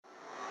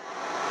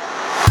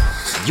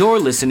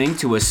You're listening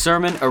to a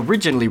sermon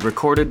originally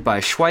recorded by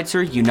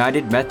Schweitzer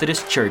United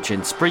Methodist Church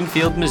in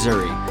Springfield,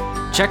 Missouri.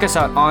 Check us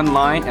out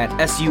online at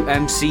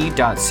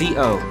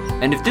sumc.co.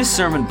 And if this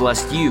sermon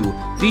blessed you,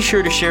 be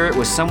sure to share it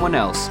with someone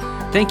else.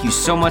 Thank you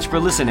so much for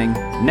listening.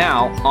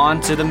 Now,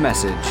 on to the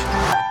message.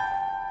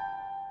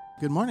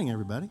 Good morning,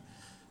 everybody.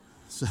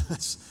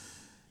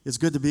 It's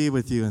good to be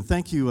with you, and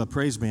thank you,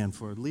 Praise Band,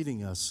 for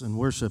leading us in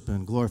worship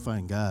and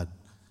glorifying God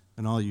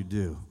in all you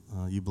do.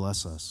 You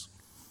bless us.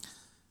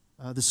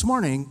 This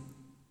morning,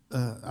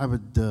 I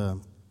would,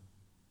 on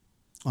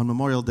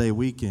Memorial Day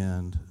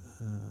weekend,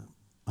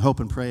 I hope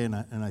and pray, and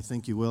I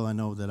think you will. I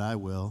know that I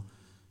will,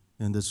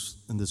 in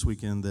this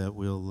weekend, that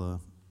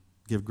we'll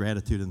give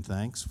gratitude and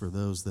thanks for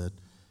those that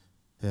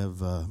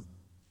have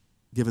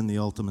given the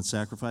ultimate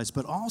sacrifice.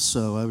 But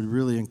also, I would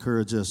really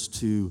encourage us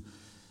to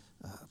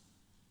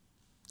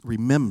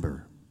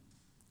remember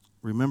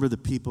the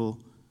people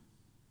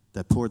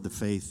that poured the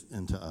faith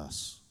into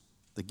us,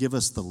 that give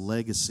us the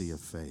legacy of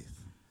faith.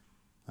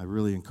 I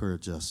really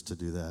encourage us to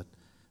do that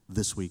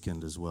this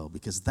weekend as well,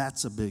 because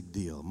that's a big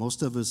deal.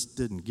 Most of us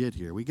didn't get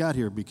here. We got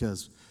here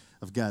because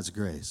of God's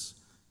grace.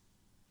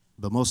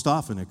 But most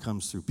often it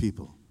comes through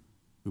people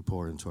who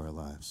pour into our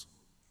lives.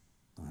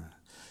 All right.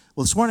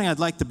 Well, this morning I'd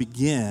like to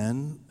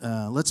begin,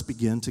 let's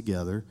begin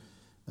together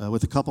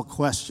with a couple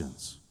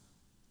questions.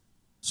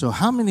 So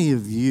how many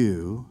of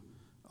you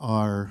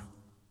are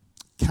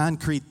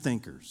concrete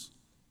thinkers?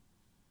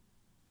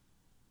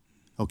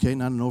 Okay,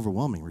 not an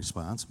overwhelming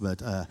response, but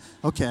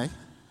okay.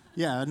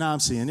 Yeah, now I'm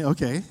seeing you.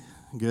 Okay,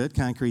 good,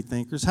 concrete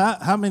thinkers.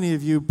 How many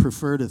of you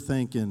prefer to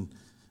think in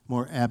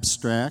more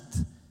abstract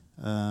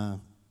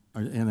and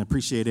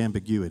appreciate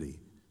ambiguity?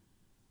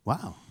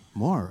 Wow,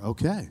 more,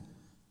 okay.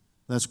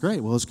 That's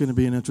great. Well, it's going to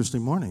be an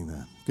interesting morning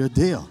then. Good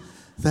deal.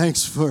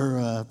 Thanks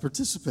for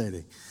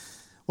participating.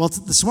 Well,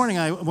 this morning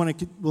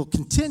we'll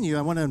continue.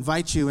 I want to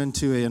invite you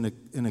into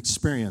an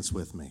experience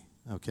with me,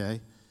 okay?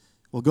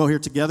 We'll go here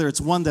together.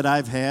 It's one that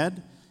I've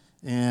had,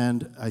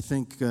 and I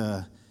think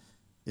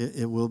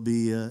it will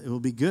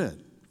be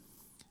good.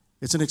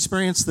 It's an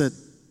experience that,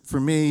 for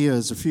me,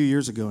 is a few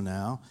years ago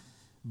now,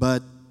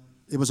 but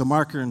it was a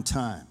marker in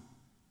time.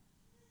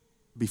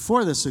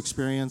 Before this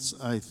experience,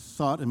 I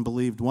thought and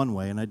believed one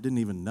way, and I didn't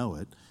even know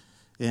it.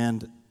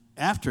 And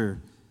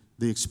after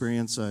the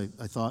experience, I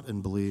thought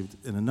and believed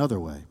in another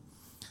way.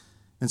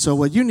 And so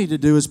what you need to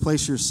do is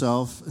place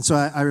yourself, and so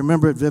I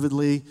remember it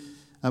vividly.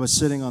 I was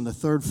sitting on the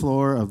third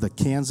floor of the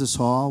Kansas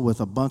Hall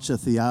with a bunch of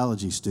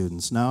theology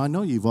students. Now, I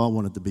know you've all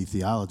wanted to be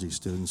theology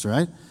students,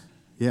 right?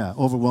 Yeah,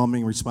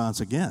 overwhelming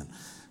response again.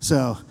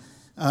 So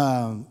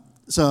I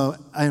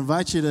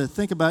invite you to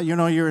think about,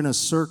 you're in a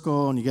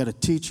circle and you got a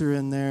teacher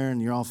in there and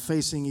you're all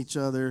facing each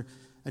other.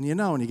 And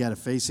when you got to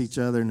face each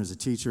other and there's a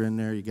teacher in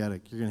there, you're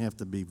going to have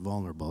to be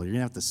vulnerable. You're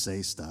going to have to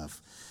say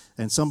stuff.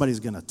 And somebody's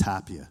going to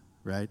top you,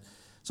 right?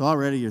 So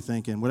already you're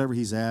thinking, whatever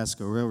he's asked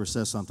or whoever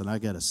says something, I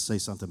got to say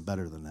something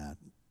better than that.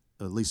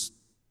 At least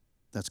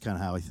that's kind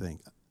of how I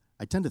think.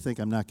 I tend to think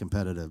I'm not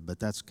competitive, but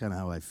that's kind of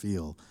how I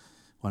feel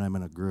when I'm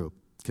in a group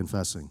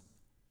confessing.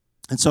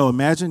 And so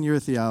imagine you're a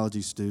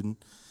theology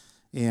student,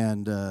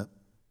 and the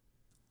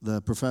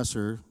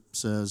professor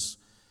says,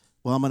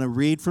 well, I'm going to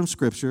read from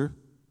Scripture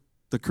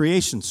the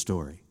creation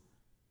story,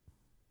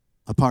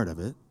 a part of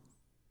it,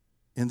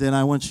 and then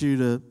I want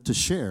you to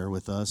share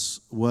with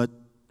us what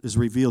is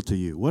revealed to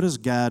you. What does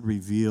God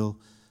reveal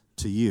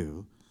to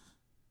you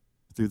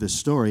through this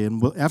story?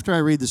 And after I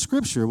read the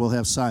Scripture, we'll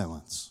have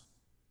silence,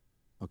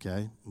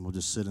 okay? And we'll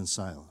just sit in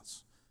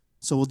silence.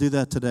 So we'll do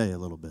that today a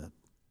little bit.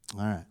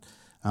 All right.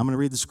 I'm going to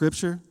read the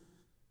Scripture.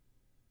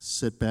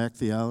 Sit back,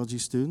 theology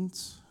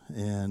students,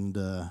 and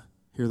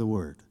hear the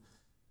word.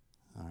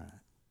 All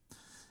right.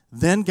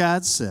 Then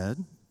God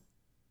said,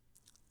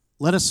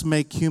 let us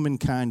make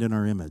humankind in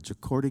our image,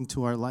 according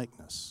to our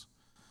likeness.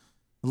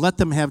 And let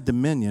them have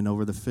dominion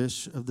over the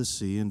fish of the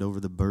sea and over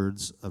the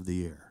birds of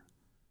the air,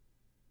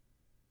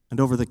 and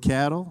over the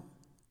cattle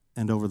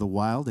and over the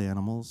wild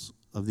animals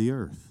of the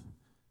earth,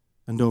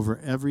 and over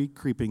every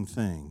creeping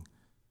thing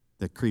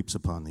that creeps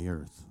upon the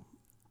earth.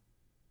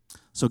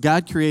 So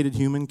God created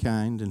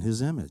humankind in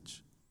his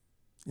image.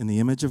 In the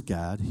image of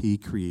God, he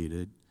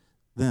created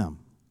them.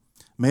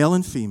 Male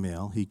and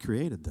female, he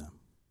created them.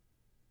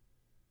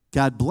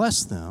 God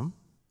blessed them,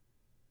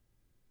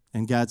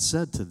 and God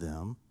said to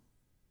them,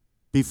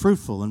 be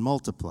fruitful and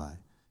multiply,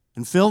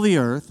 and fill the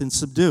earth and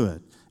subdue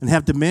it, and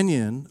have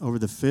dominion over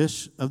the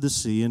fish of the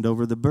sea and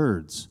over the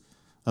birds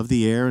of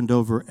the air and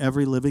over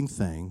every living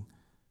thing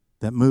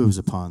that moves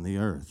upon the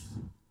earth.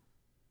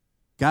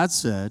 God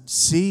said,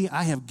 see,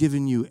 I have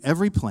given you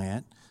every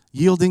plant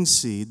yielding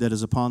seed that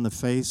is upon the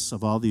face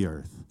of all the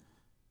earth,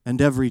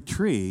 and every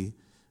tree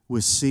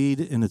with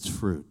seed in its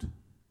fruit.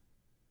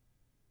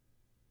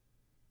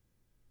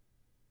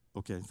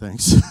 Okay,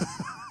 thanks.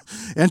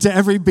 And to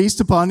every beast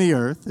upon the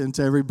earth, and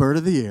to every bird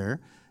of the air,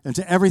 and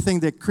to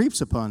everything that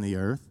creeps upon the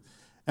earth,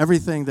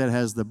 everything that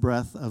has the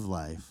breath of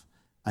life,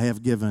 I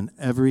have given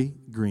every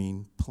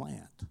green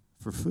plant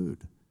for food.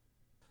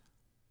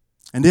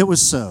 And it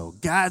was so.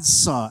 God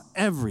saw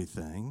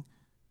everything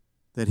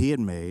that he had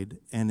made,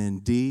 and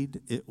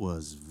indeed it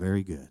was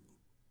very good.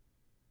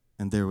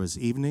 And there was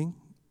evening,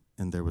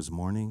 and there was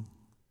morning,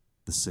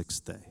 the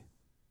sixth day.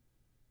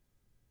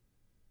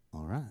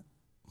 All right,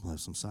 we'll have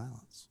some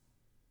silence.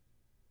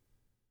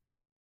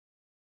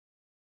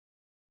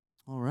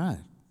 All right,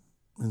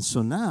 and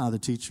so now the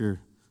teacher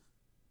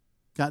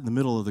got in the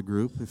middle of the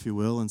group, if you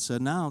will, and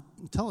said, now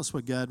tell us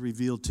what God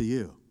revealed to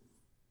you.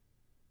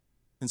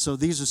 And so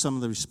these are some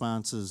of the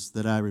responses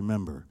that I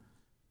remember.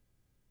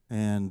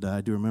 And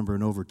I do remember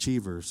an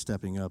overachiever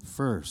stepping up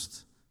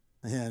first.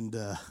 And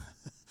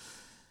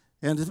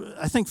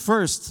I think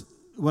first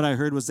what I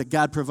heard was that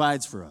God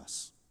provides for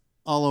us.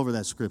 All over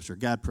that scripture,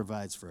 God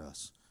provides for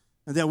us.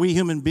 And that we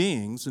human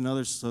beings, and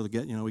others, so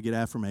we get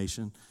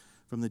affirmation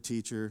from the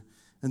teacher.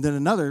 And then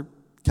another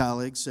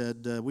colleague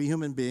said, we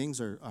human beings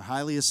are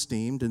highly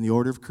esteemed in the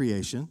order of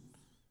creation,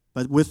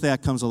 but with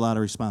that comes a lot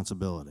of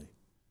responsibility,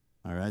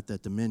 all right,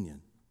 that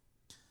dominion.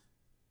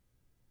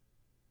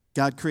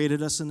 God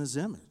created us in his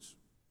image,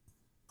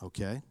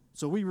 okay?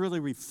 So we really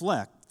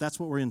reflect, that's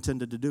what we're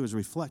intended to do, is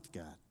reflect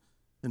God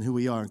and who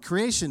we are. And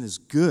creation is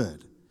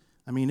good.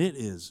 I mean, it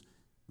is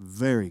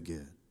very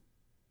good.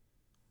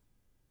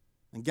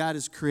 And God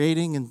is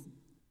creating and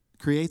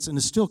creates and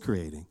is still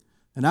creating.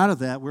 And out of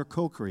that, we're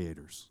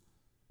co-creators,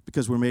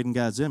 because we're made in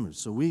God's image.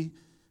 So we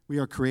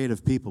are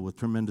creative people with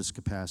tremendous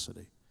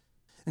capacity.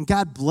 And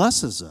God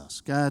blesses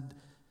us. God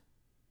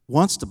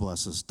wants to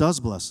bless us, does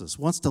bless us,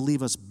 wants to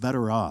leave us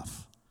better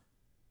off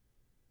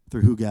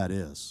through who God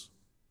is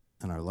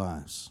in our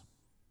lives.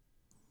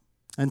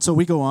 And so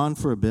we go on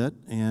for a bit,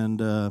 and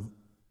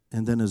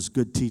then as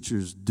good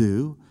teachers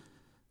do,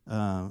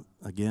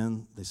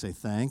 again, they say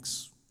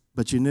thanks.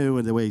 But you knew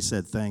in the way he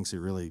said thanks, it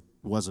really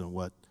wasn't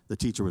what the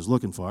teacher was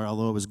looking for,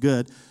 although it was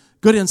good.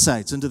 Good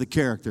insights into the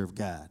character of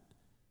God.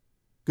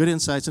 Good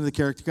insights into the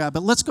character of God.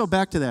 But let's go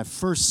back to that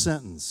first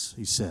sentence,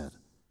 he said.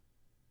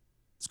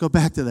 Let's go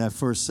back to that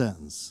first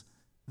sentence.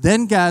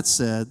 Then God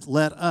said,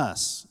 let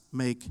us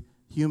make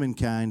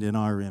humankind in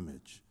our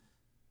image,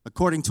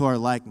 according to our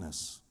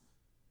likeness,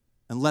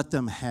 and let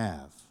them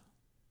have.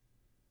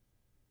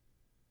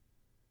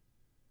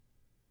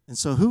 And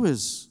so who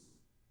is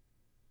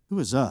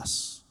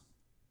us?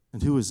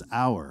 And who is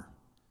our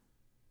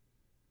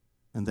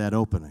in that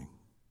opening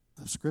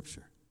of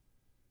Scripture?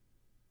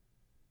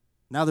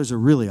 Now there's a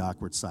really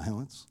awkward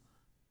silence,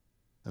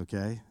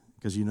 okay?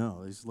 Because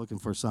he's looking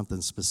for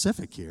something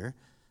specific here.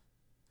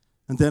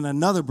 And then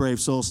another brave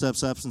soul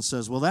steps up and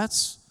says, well,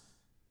 that's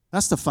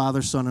the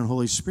Father, Son, and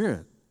Holy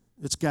Spirit.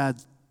 It's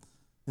God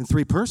in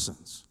three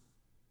persons.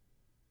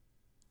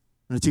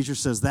 And the teacher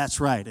says, that's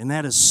right. And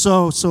that is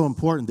so, so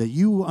important that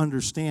you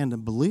understand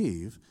and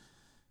believe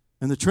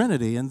in the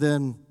Trinity. And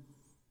then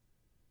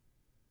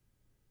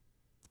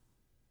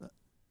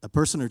a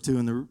person or two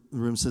in the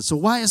room says, so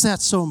why is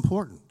that so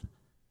important?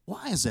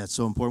 Why is that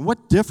so important?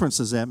 What difference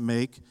does that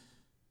make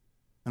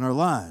in our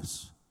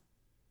lives?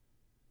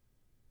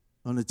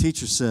 And the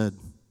teacher said,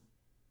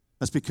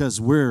 that's because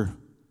we're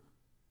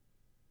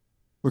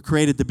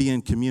created to be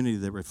in community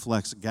that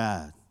reflects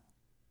God.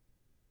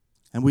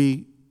 And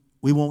we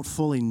won't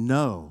fully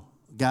know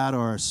God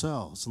or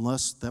ourselves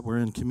unless that we're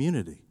in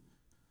community.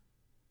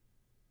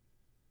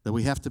 That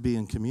we have to be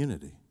in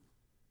community.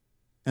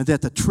 And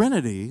that the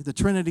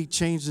Trinity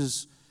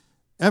changes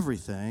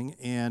everything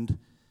and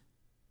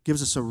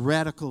gives us a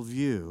radical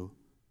view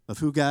of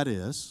who God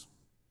is,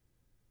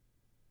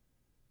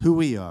 who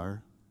we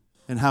are,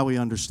 and how we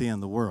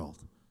understand the world.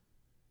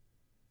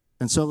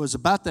 And so it was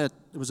about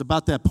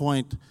that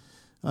point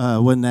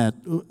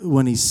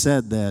when he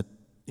said that,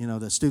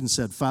 the student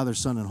said Father,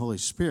 Son, and Holy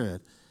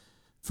Spirit.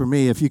 For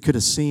me, if you could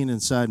have seen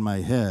inside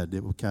my head,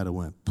 it kind of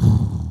went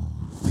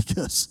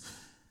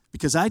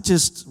because I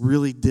just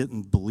really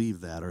didn't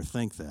believe that or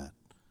think that.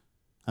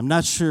 I'm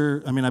not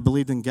sure. I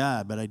believed in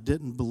God, but I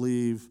didn't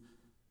believe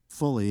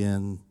fully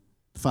in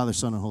Father,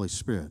 Son, and Holy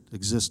Spirit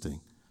existing,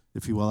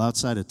 if you will,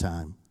 outside of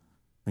time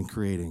and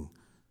creating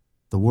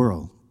the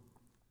world.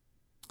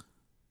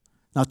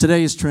 Now,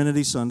 today is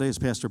Trinity Sunday, as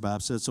Pastor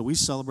Bob said, so we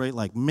celebrate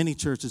like many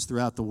churches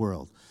throughout the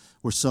world.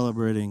 We're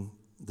celebrating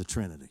the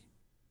Trinity.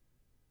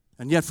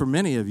 And yet for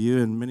many of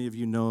you, and many of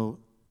you know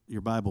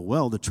your Bible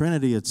well, the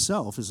Trinity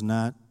itself is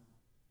not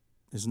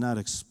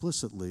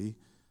explicitly,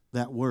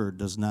 that word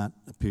does not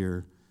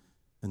appear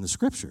in the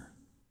Scripture.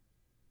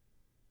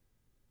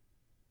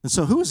 And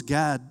so who is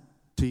God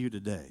to you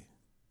today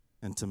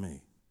and to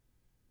me?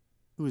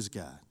 Who is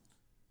God?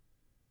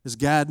 Is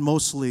God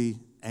mostly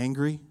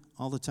angry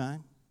all the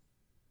time?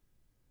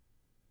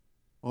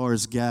 Or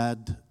is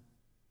God,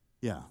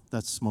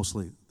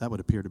 that would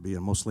appear to be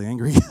a mostly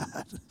angry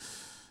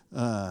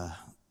God.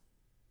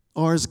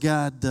 Or is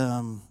God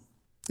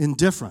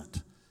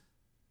indifferent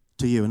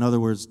to you? In other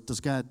words,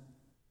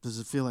 does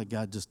it feel like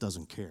God just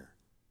doesn't care?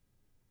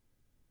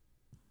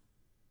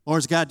 Or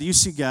do you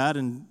see God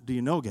and do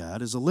you know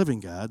God as a living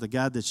God, the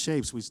God that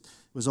shapes? It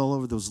was all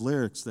over those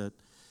lyrics that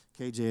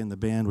KJ and the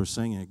band were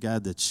singing, a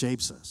God that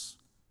shapes us.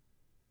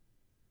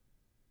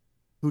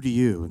 Who do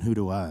you and who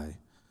do I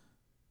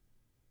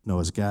know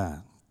as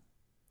God?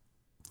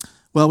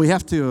 Well, we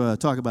have to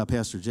talk about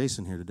Pastor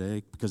Jason here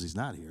today because he's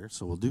not here,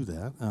 so we'll do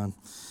that.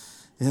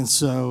 And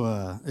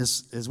so,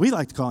 as we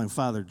like to call him,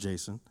 Father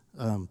Jason,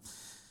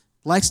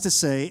 likes to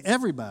say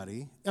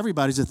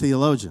everybody's a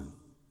theologian.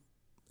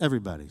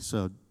 Everybody.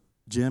 So,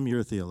 Jim, you're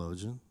a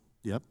theologian.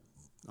 Yep.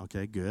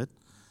 Okay, good.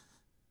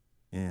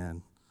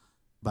 And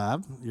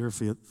Bob, you're a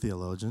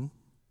theologian.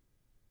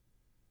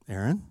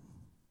 Aaron,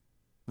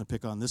 I'm going to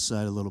pick on this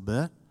side a little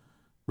bit.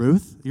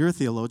 Ruth, you're a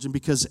theologian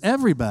because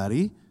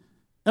everybody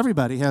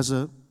has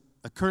a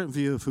current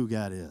view of who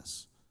God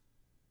is.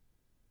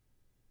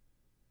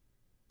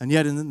 And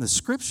yet in the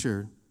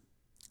Scripture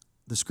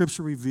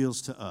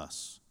reveals to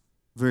us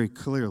very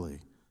clearly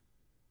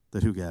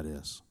that who God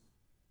is.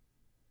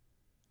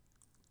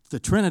 The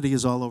Trinity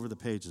is all over the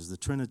pages,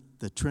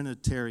 the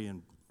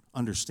Trinitarian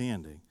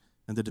understanding.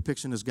 And the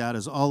depiction of God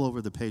is all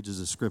over the pages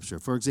of Scripture.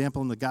 For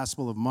example, in the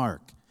Gospel of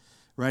Mark,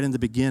 right in the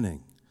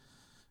beginning,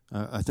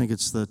 I think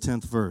it's the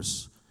 10th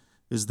verse,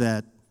 is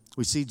that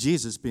we see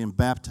Jesus being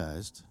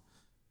baptized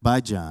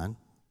by John,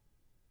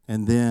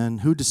 and then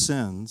who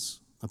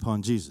descends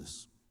upon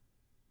Jesus?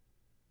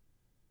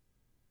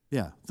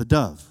 Yeah, the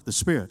dove, the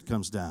Spirit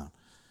comes down.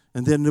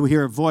 And then we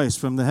hear a voice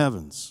from the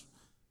heavens.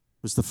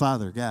 It was the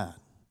Father, God,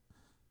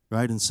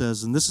 right? And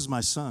says, and this is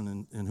my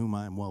Son in whom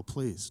I am well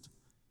pleased.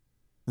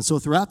 And so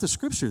throughout the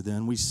Scripture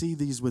then, we see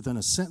these within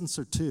a sentence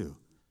or two.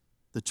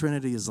 The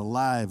Trinity is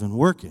alive and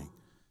working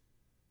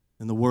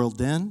in the world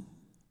then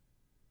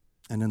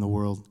and in the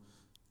world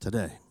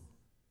today.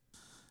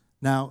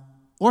 Now,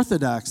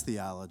 Orthodox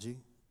theology,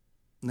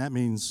 and that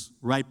means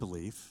right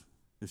belief,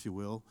 if you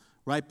will,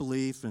 right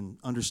belief and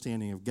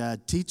understanding of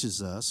God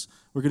teaches us,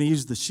 we're going to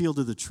use the shield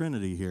of the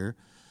Trinity here,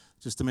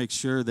 just to make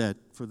sure that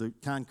for the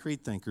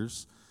concrete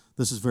thinkers,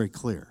 this is very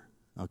clear,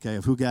 okay,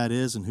 of who God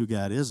is and who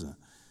God isn't.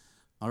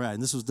 All right,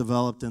 and this was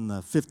developed in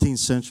the 15th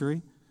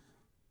century.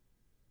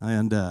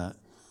 And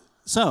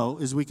so,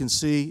 as we can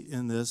see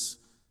in this,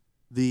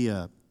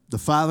 the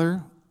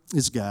Father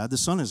is God, the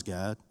Son is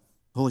God,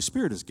 the Holy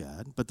Spirit is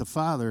God, but the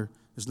Father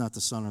is not the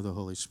Son or the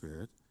Holy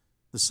Spirit.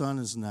 The Son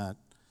is not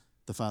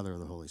the Father or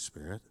the Holy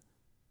Spirit.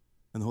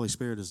 And the Holy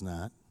Spirit is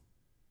not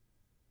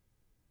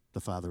the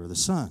Father or the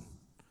Son.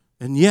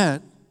 And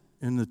yet,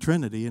 in the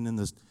Trinity and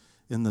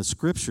in the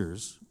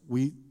Scriptures,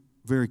 we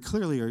very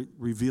clearly are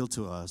revealed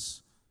to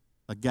us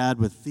a God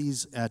with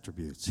these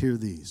attributes. Hear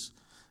these.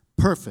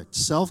 Perfect,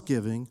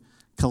 self-giving,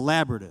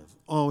 collaborative,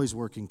 always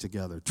working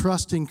together,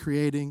 trusting,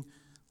 creating,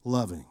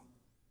 loving.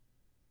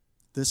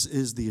 This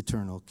is the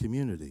eternal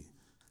community.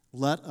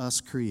 Let us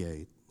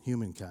create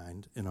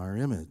humankind in our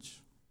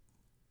image.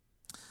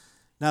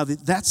 Now,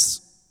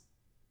 that's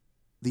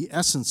the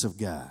essence of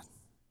God.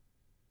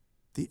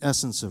 The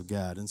essence of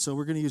God. And so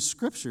we're going to use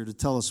Scripture to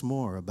tell us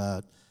more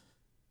about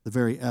the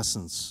very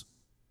essence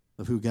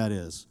of who God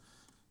is.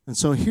 And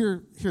so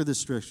hear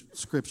this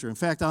Scripture. In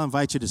fact, I'll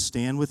invite you to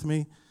stand with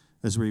me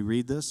as we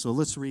read this. So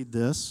let's read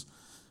this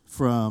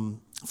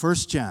from 1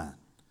 John.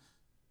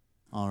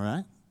 All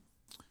right?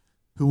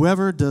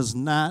 Whoever does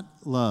not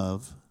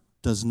love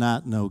does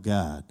not know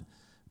God,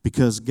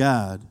 because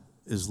God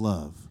is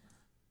love.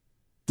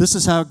 This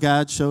is how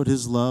God showed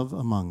his love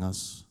among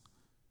us.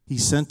 He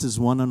sent his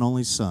one and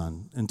only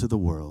Son into the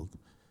world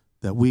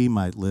that we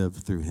might live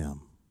through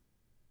him.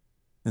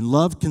 And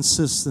love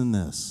consists in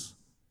this,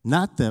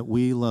 not that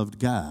we loved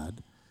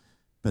God,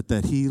 but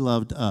that he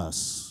loved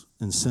us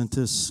and sent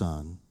his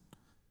Son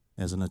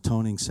as an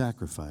atoning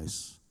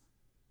sacrifice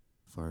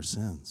for our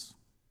sins.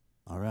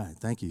 All right,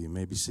 thank you. You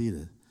may be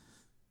seated.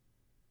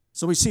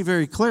 So we see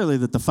very clearly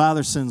that the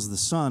Father sends the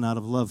Son out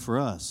of love for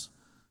us.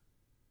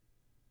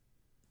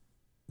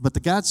 But the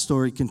God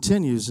story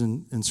continues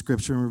in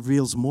Scripture and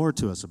reveals more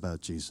to us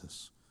about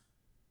Jesus.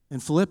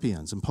 In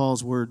Philippians, in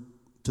Paul's word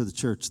to the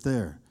church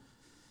there,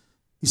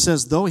 he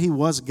says, though he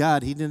was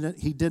God, he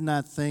did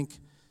not think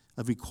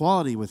of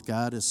equality with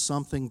God as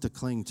something to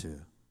cling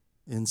to.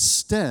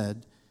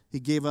 Instead, he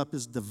gave up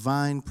his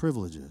divine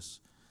privileges.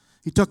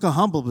 He took a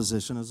humble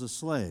position as a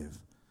slave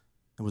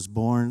and was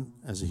born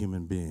as a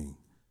human being.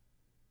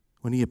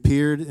 When he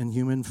appeared in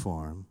human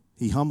form,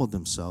 he humbled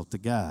himself to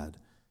God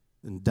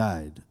and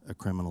died a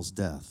criminal's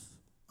death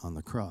on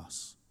the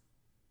cross.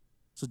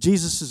 So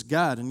Jesus is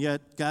God, and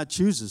yet God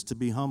chooses to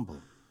be humble,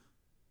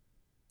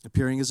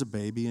 appearing as a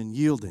baby and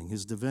yielding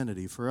his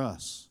divinity for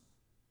us.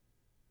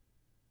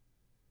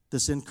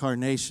 This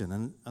incarnation,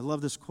 and I love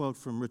this quote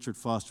from Richard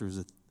Foster, who's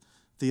a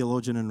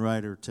theologian and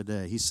writer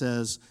today. He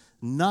says,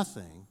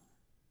 nothing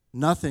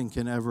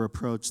can ever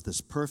approach this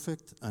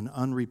perfect and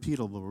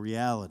unrepeatable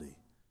reality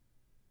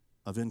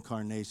of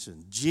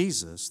incarnation.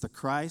 Jesus, the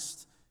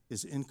Christ,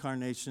 is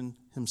incarnation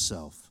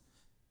himself.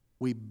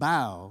 We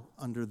bow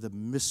under the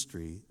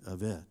mystery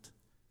of it.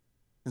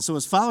 And so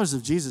as followers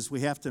of Jesus, we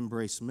have to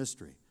embrace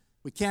mystery.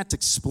 We can't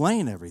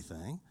explain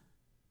everything,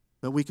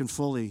 but we can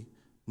fully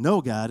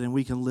know God and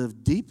we can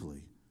live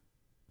deeply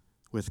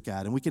with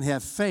God. And we can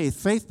have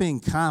faith being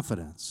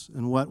confidence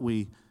in what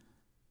we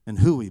and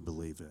who we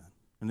believe in,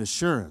 an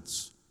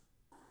assurance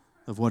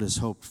of what is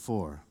hoped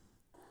for.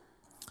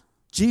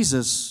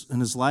 Jesus, in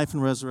his life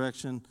and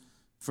resurrection,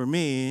 for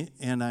me,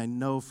 and I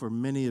know for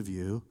many of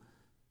you,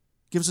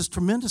 gives us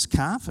tremendous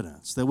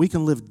confidence that we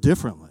can live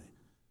differently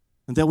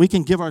and that we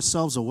can give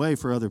ourselves away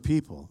for other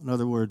people. In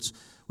other words,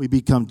 we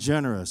become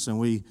generous and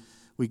we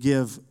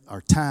give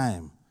our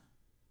time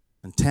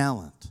and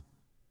talent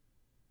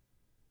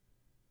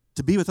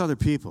to be with other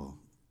people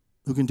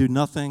who can do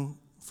nothing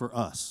for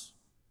us.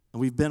 And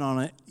we've been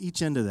on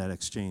each end of that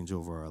exchange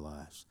over our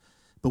lives.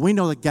 But we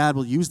know that God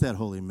will use that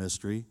holy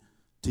mystery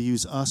to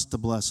use us to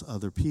bless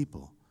other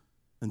people.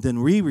 And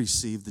then we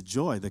receive the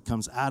joy that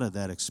comes out of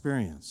that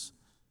experience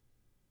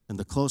and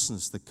the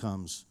closeness that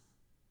comes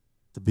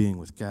to being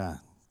with God.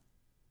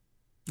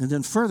 And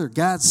then further,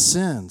 God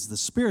sends the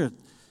Spirit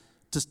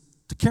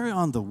to carry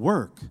on the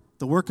work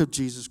of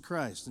Jesus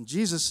Christ. And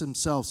Jesus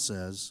himself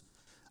says,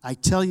 I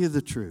tell you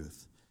the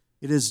truth,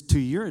 it is to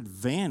your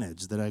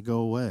advantage that I go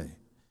away.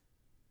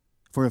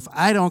 For if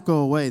I don't go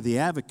away, the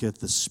advocate,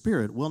 the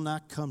Spirit, will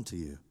not come to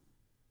you.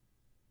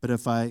 But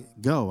if I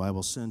go, I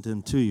will send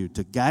him to you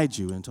to guide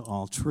you into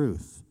all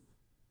truth.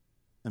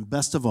 And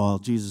best of all,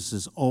 Jesus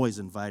is always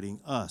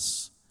inviting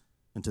us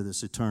into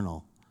this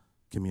eternal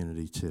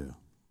community too.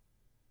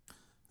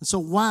 And so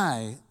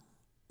why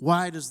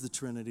does the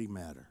Trinity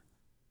matter?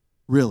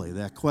 Really,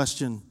 that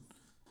question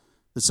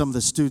that some of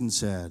the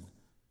students had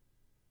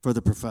for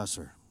the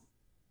professor.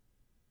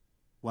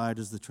 Why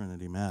does the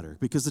Trinity matter?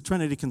 Because the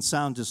Trinity can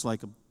sound just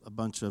like a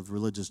bunch of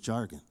religious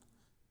jargon.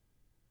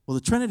 Well,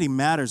 the Trinity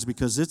matters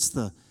because it's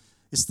the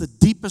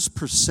deepest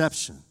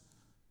perception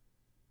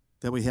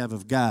that we have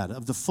of God,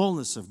 of the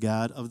fullness of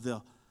God, of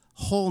the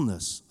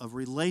wholeness of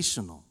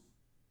relational.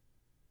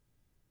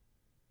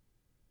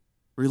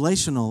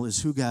 Relational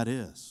is who God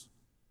is,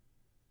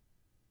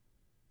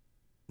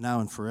 now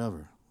and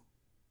forever.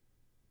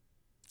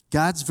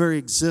 God's very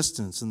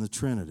existence in the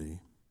Trinity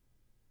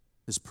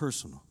is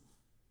personal.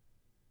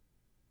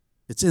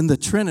 It's in the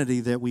Trinity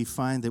that we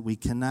find that we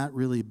cannot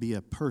really be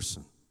a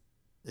person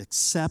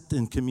except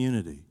in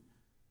community.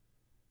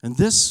 And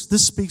this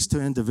speaks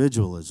to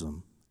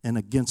individualism and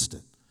against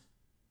it.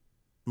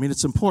 I mean,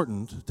 it's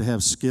important to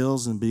have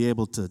skills and be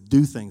able to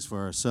do things for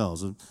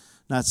ourselves. I'm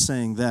not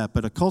saying that,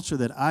 but a culture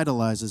that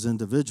idolizes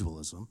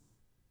individualism.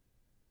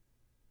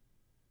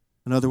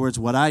 In other words,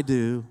 what I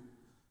do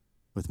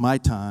with my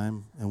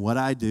time and what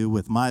I do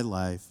with my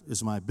life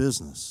is my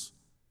business.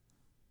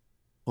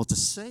 Well, to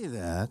say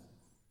that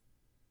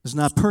is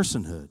not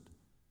personhood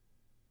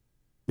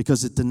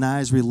because it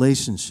denies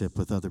relationship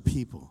with other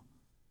people.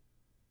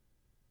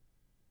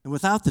 And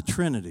without the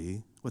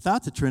Trinity,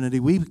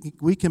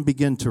 we can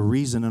begin to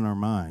reason in our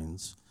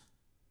minds.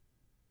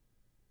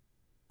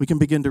 We can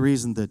begin to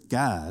reason that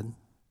God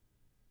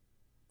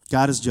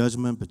is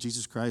judgment, but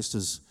Jesus Christ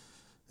is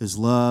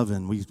love,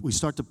 and we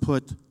start to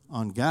put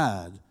on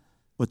God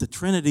what the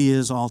Trinity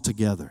is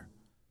altogether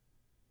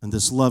in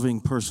this loving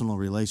personal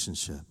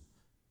relationship.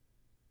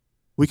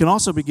 We can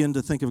also begin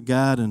to think of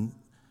God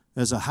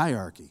as a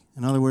hierarchy.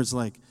 In other words,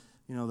 like,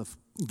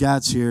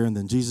 God's here, and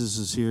then Jesus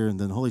is here, and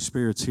then the Holy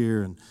Spirit's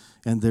here,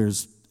 and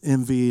there's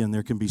envy, and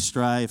there can be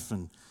strife,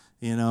 and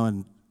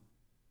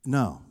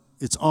no.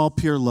 It's all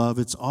pure love.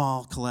 It's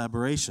all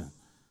collaboration.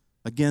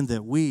 Again,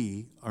 that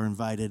we are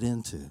invited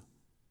into.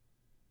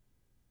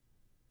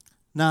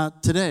 Now,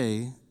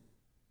 today,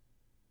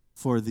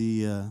 for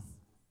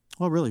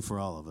for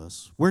all of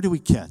us, where do we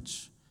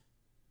catch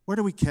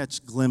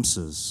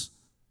glimpses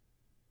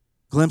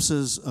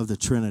of the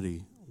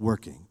Trinity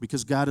working?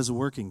 Because God is a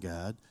working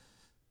God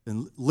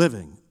and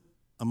living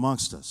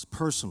amongst us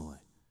personally.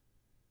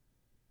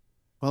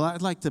 Well,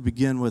 I'd like to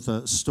begin with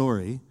a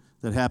story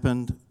that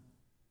happened.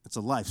 It's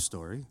a life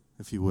story,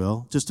 if you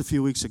will, just a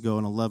few weeks ago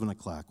in 11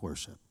 o'clock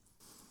worship.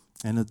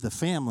 And the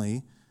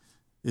family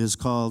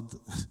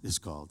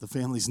the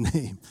family's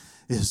name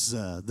is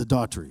the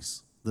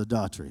Daughtries. The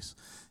Daughtries.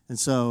 And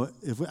so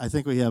I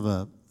think we have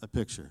a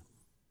picture.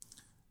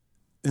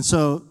 And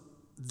so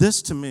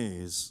this to me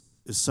is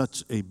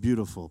such a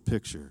beautiful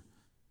picture.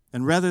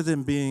 And rather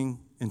than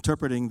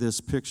interpreting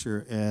this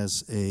picture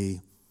as a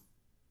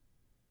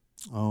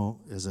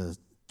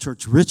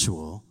church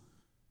ritual,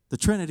 the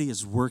Trinity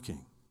is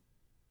working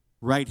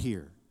right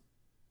here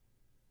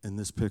in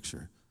this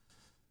picture.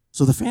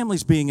 So the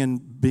family's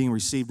being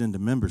received into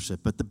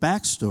membership, but the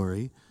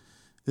backstory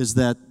is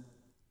that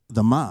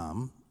the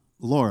mom,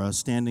 Laura,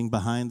 standing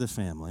behind the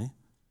family,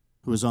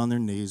 who was on their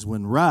knees,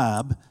 when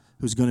Rob,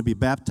 who's going to be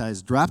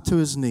baptized, dropped to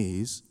his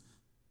knees,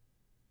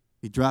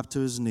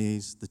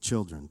 the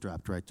children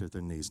dropped right to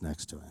their knees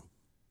next to him,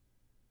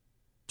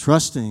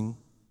 trusting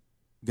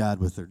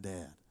God with their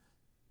dad.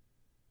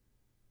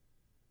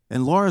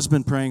 And Laura's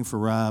been praying for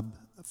Rob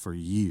for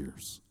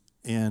years,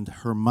 and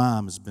her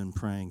mom has been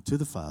praying to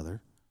the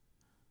Father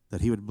that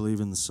he would believe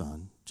in the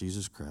Son,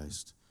 Jesus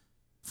Christ,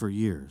 for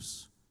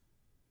years.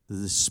 That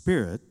the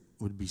Spirit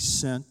would be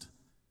sent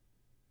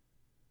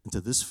into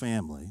this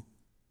family,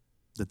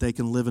 that they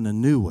can live in a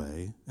new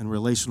way in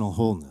relational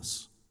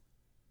wholeness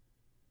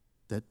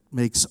that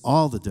makes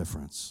all the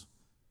difference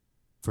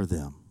for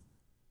them.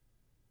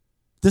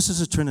 This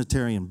is a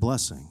Trinitarian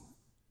blessing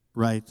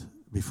right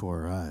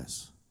before our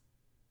eyes.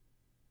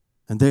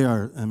 And they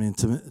are, I mean,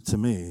 to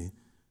me,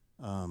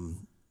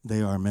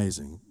 they are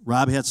amazing.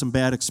 Rob had some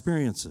bad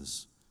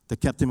experiences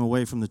that kept him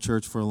away from the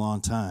church for a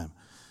long time.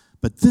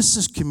 But this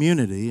is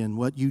community, and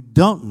what you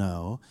don't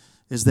know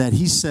is that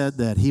he said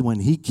that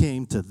when he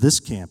came to this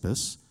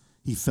campus,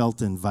 he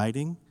felt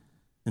invited,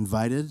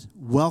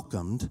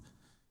 welcomed,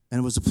 and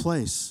it was a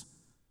place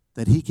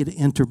that he could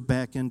enter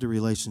back into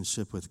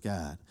relationship with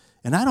God.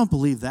 And I don't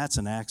believe that's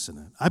an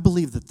accident. I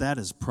believe that that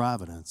is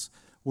providence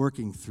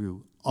working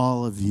through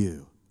all of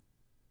you.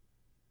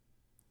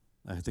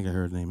 I think I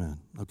heard an amen.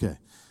 Okay.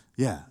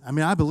 Yeah, I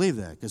mean, I believe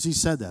that because he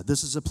said that.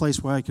 This is a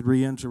place where I could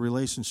re-enter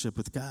relationship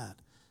with God.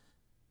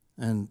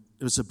 And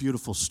it was a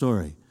beautiful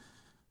story.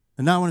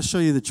 And now I want to show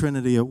you the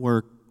Trinity at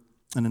work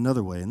in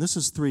another way. And this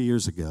is 3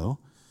 years ago,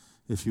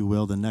 if you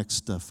will, the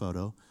next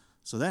photo.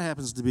 So that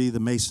happens to be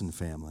the Mason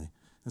family.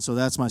 And so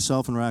that's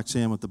myself and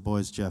Roxanne with the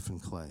boys, Jeff and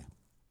Clay.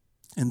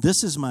 And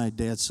this is my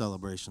dad's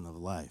celebration of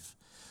life.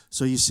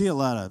 So you see a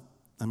lot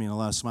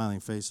of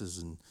smiling faces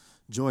and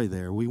joy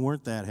there. We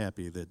weren't that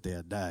happy that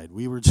Dad died.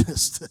 We were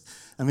just,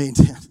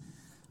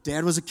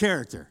 Dad was a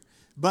character.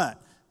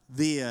 But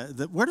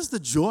where does the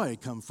joy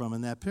come from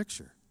in that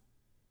picture?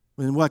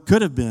 In what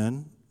could have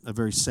been a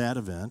very sad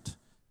event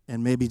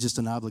and maybe just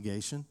an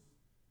obligation,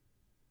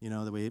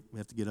 that we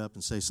have to get up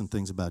and say some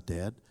things about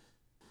Dad.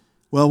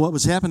 Well, what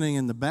was happening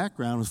in the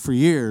background was for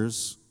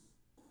years,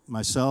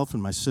 myself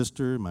and my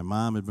sister and my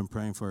mom had been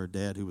praying for our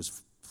dad who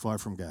was far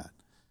from God.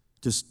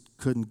 Just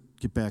couldn't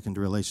get back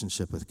into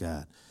relationship with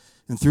God.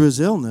 And through his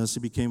illness, he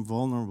became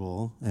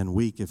vulnerable and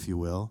weak, if you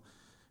will.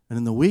 And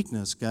in the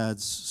weakness,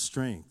 God's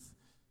strength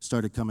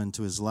started coming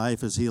into his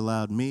life as he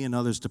allowed me and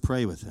others to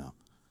pray with him.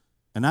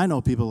 And I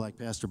know people like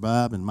Pastor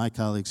Bob and my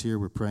colleagues here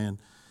were praying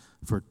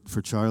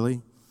for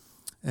Charlie.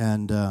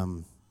 And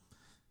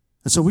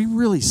so we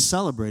really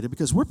celebrated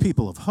because we're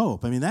people of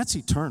hope. I mean, that's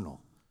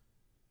eternal.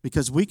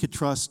 Because we could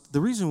trust,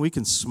 the reason we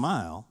can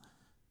smile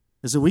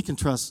is that we can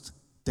trust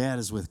Dad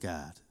is with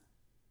God.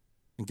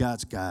 And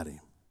God's got him.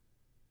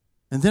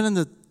 And then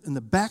in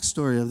the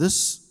backstory of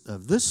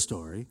this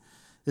story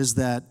is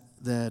that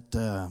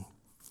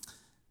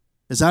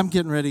as I'm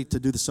getting ready to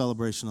do the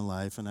celebration of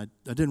life, and I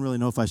didn't really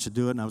know if I should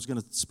do it, and I was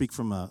going to speak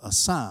from a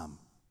psalm.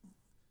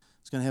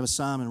 I was going to have a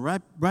psalm, and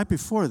right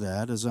before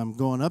that, as I'm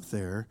going up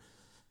there,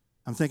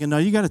 I'm thinking, no,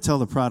 you got to tell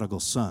the prodigal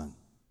son.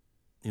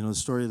 The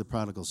story of the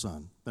prodigal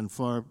son. Been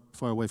far,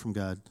 far away from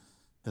God,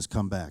 has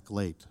come back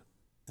late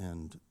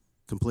and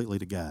completely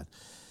to God.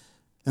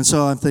 And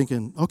so I'm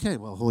thinking, okay,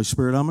 well, Holy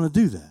Spirit, I'm going to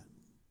do that.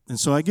 And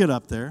so I get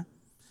up there,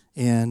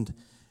 and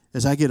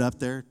as I get up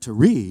there to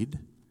read,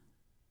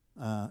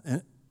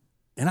 and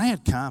I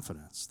had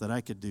confidence that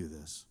I could do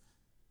this.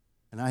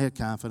 And I had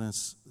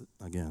confidence,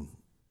 again,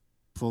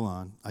 full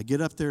on. I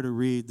get up there to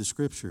read the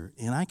scripture,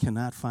 and I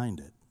cannot find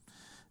it.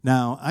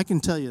 Now, I can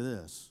tell you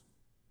this.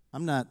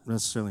 I'm not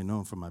necessarily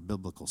known for my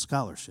biblical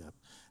scholarship.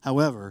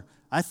 However,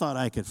 I thought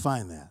I could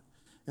find that.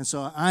 And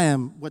so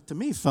what to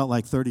me felt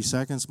like 30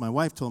 seconds. My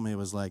wife told me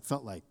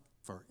felt like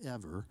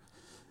forever.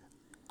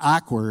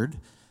 Awkward.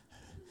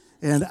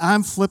 And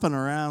I'm flipping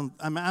around.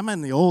 I'm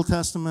in the Old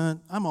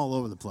Testament. I'm all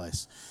over the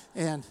place.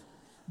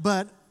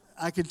 But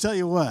I can tell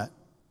you what,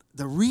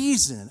 the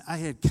reason I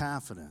had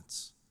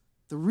confidence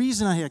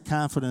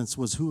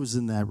was who was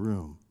in that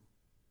room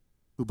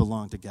who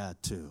belonged to God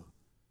too.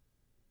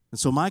 And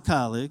so my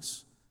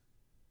colleagues,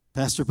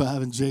 Pastor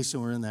Bob and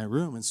Jason, were in that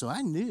room, and so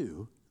I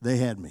knew they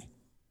had me.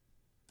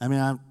 I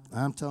mean,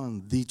 I'm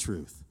telling the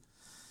truth.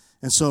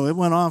 And so it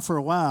went on for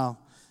a while,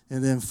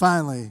 and then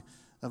finally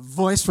a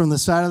voice from the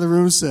side of the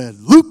room said,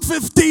 Luke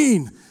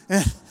 15,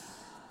 and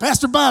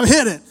Pastor Bob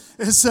hit it.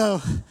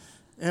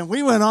 And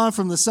we went on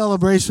from the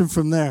celebration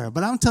from there.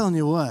 But I'm telling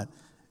you what,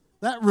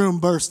 that room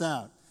burst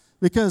out.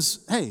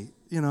 Because, hey,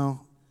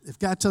 if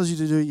God tells you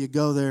to do it, you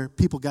go there.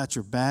 People got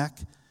your back.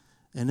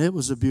 And it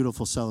was a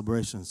beautiful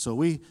celebration. So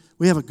we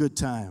have a good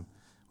time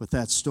with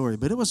that story.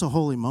 But it was a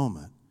holy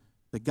moment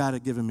that God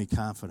had given me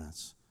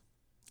confidence.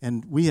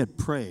 And we had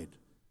prayed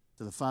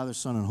to the Father,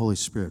 Son, and Holy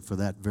Spirit for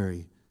that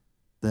very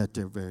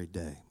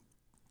day.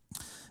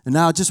 And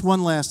now just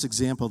one last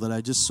example that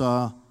I just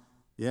saw,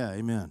 yeah,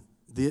 amen,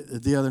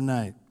 the other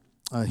night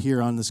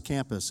here on this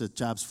campus at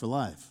Jobs for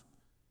Life.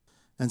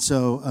 And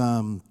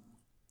so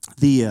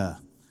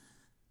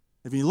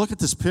if you look at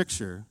this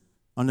picture,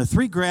 on the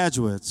 3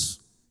 graduates,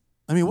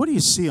 what do you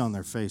see on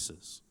their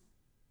faces?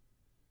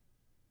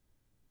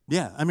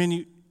 Yeah,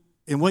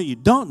 and what you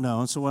don't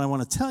know, and so what I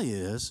want to tell you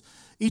is,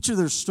 each of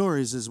their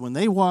stories is when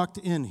they walked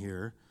in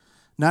here,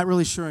 not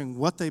really sure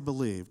what they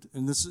believed.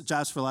 And this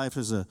Jobs for Life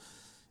is a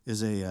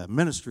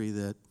ministry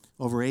that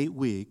over 8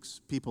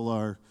 weeks, people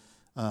are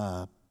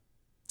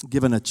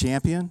given a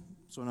champion.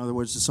 So in other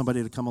words, to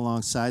somebody to come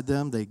alongside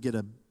them. They get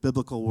a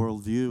biblical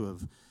worldview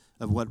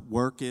of what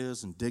work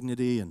is and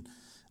dignity and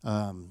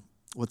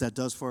what that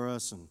does for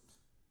us and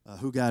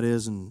who God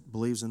is and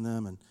believes in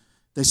them. And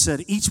they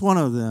said each one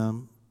of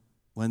them,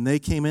 when they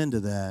came into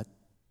that,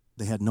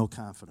 they had no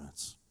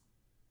confidence.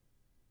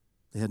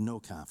 They had no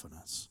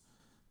confidence.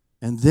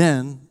 And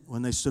then,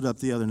 when they stood up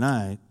the other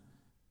night,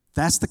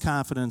 That's the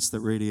confidence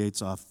that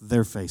radiates off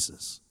their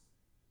faces,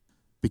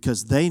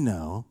 because they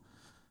know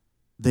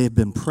they have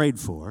been prayed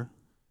for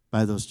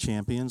by those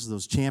champions.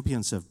 Those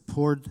champions have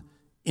poured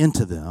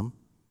into them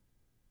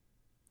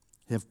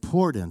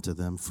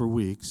for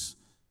weeks.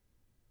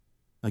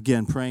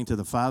 Again, praying to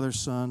the Father,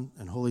 Son,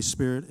 and Holy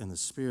Spirit, and the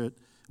Spirit.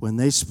 When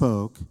they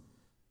spoke,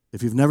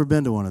 if you've never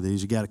been to one of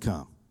these, you got to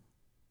come.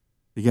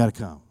 You got to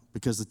come,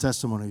 because the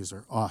testimonies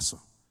are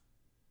awesome.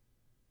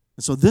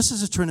 And so this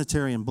is a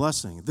Trinitarian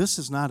blessing. This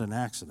is not an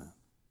accident.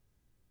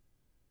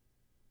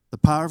 The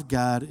power of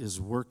God is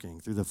working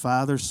through the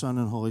Father, Son,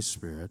 and Holy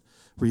Spirit.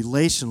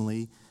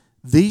 Relationally,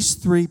 these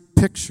three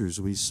pictures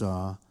we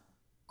saw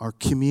are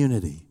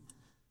community.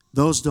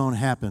 Those don't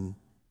happen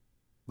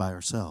by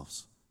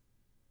ourselves.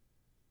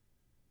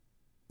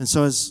 And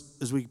so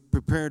as we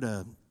prepare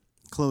to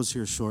close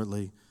here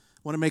shortly, I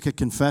want to make a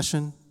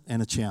confession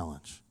and a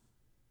challenge.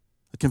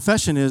 A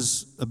confession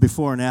is a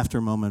before and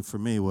after moment for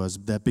me, was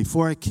that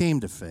before I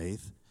came to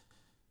faith,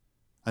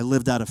 I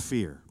lived out of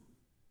fear.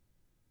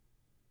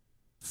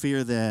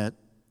 Fear that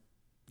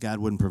God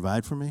wouldn't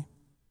provide for me.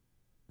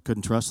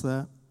 Couldn't trust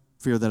that.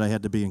 Fear that I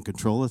had to be in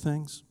control of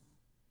things.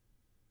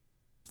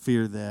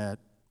 Fear that,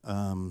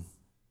 I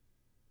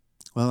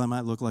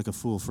might look like a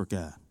fool for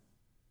God,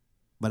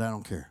 but I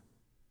don't care.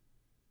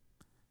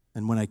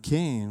 And when I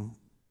came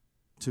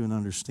to an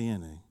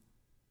understanding,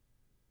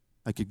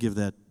 I could give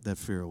that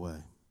fear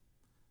away.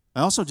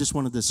 I also just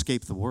wanted to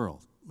escape the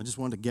world. I just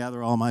wanted to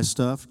gather all my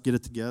stuff, get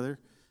it together,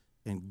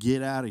 and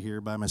get out of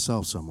here by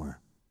myself somewhere.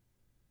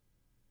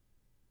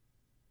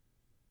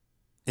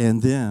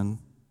 And then,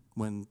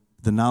 when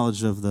the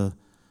knowledge of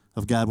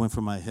God went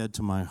from my head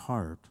to my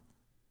heart,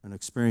 and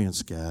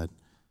experienced God,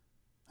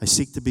 I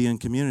seek to be in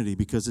community,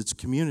 because it's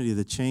community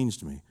that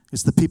changed me.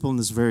 It's the people in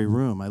this very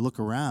room. I look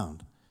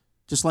around,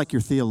 just like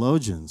your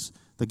theologians,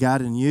 the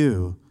God in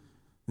you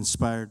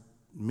inspired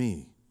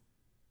me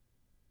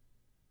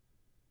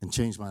and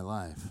changed my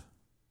life.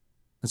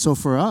 And so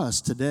for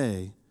us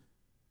today,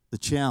 the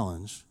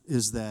challenge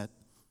is that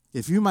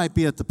if you might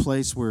be at the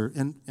place where,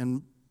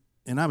 and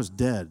I was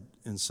dead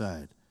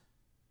inside.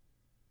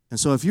 And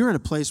so if you're at a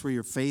place where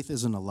your faith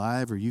isn't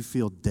alive or you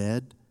feel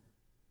dead,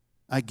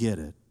 I get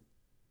it.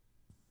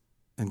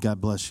 And God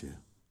bless you.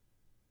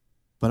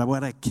 But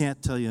what I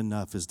can't tell you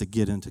enough is to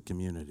get into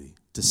community,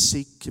 to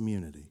seek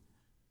community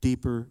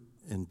deeper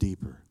and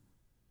deeper,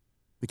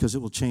 because it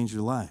will change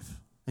your life.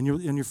 And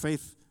your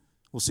faith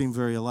will seem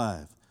very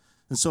alive.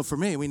 And so for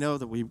me, we know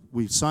that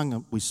we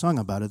sung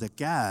about it, that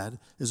God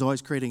is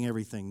always creating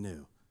everything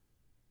new,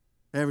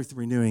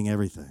 renewing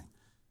everything.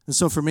 And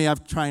so for me, I'm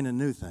trying a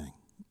new thing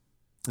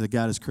that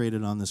God has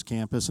created on this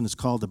campus, and it's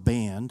called a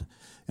band.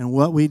 And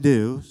what we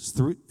do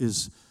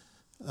is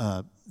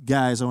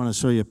guys, I want to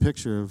show you a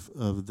picture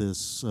of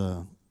this.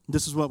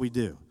 This is what we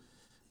do.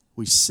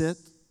 We sit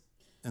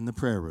in the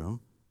prayer room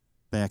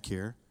back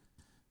here,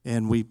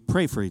 and we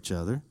pray for each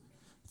other.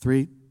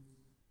 Three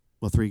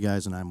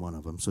guys, and I'm one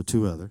of them, so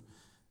two other.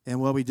 And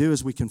what we do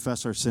is we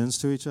confess our sins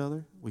to each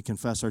other. We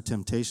confess our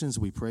temptations.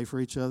 We pray for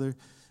each other.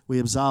 We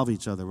absolve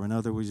each other. In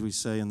other words, we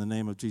say, in the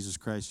name of Jesus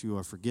Christ, you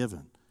are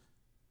forgiven.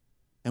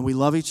 And we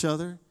love each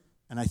other,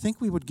 and I think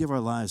we would give our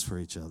lives for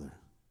each other.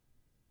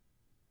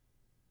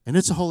 And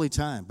it's a holy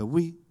time, but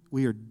we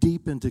are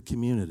deep into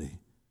community.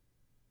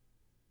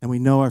 And we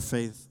know our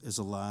faith is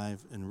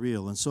alive and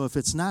real. And so if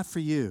it's not for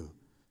you,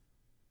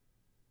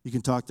 you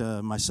can talk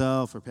to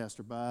myself or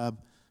Pastor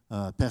Bob.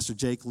 Pastor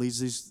Jake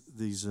leads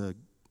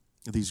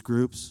these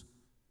groups.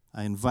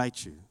 I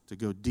invite you to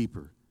go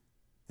deeper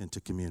into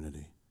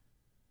community.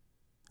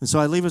 And so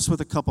I leave us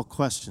with a couple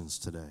questions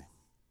today.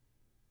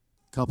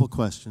 Couple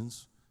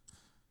questions.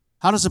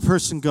 How does a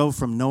person go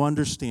from no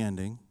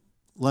understanding,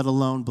 let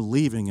alone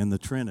believing in the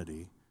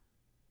Trinity,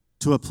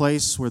 to a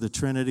place where the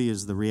Trinity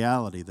is the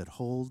reality that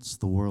holds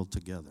the world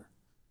together?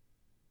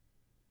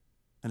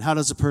 And how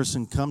does a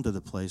person come to the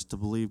place to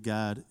believe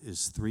God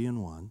is three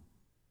in one,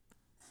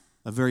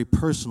 a very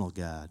personal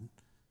God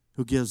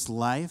who gives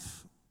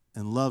life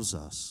and loves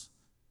us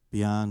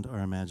beyond our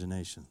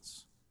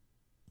imaginations?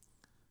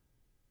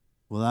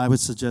 Well, I would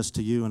suggest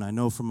to you, and I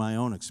know from my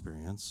own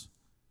experience,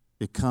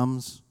 it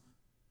comes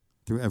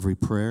through every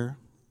prayer,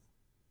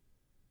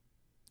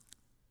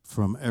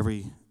 from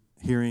every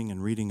hearing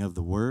and reading of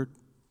the Word.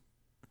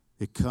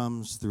 It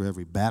comes through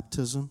every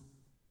baptism.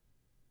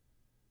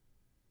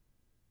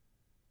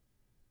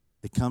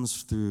 It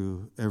comes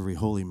through every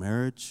holy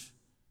marriage.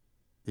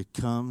 It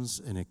comes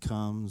and it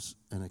comes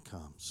and it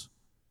comes.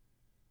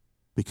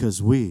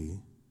 Because we,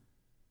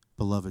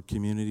 beloved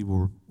community,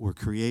 were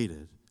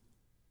created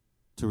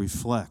to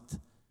reflect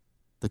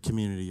the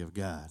community of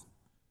God.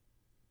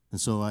 And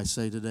so I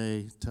say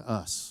today to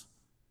us,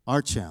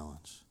 our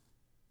challenge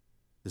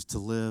is to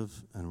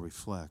live and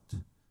reflect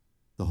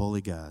the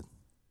holy God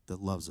that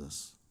loves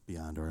us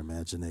beyond our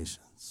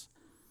imaginations.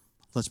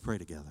 Let's pray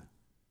together.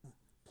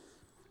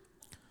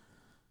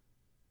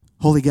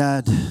 Holy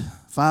God,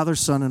 Father,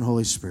 Son, and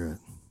Holy Spirit,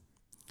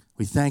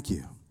 we thank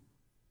you.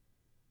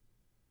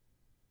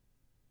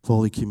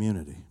 Holy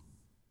community,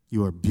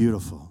 you are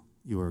beautiful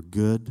You are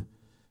good,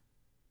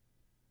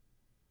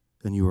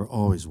 and you are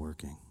always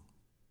working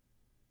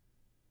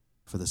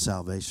for the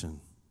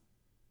salvation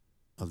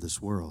of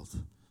this world.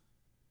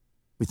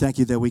 We thank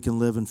you that we can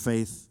live in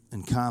faith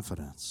and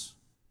confidence,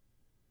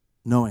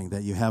 knowing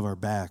that you have our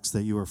backs,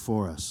 that you are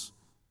for us,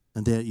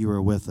 and that you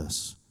are with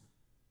us.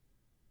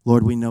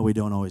 Lord, we know we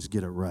don't always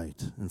get it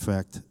right. In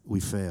fact, we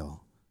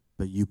fail,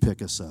 but you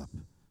pick us up,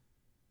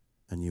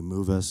 and you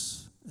move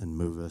us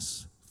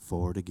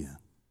forward again.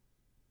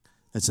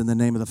 It's in the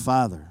name of the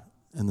Father,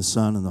 and the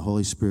Son, and the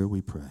Holy Spirit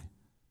we pray.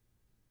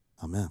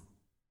 Amen.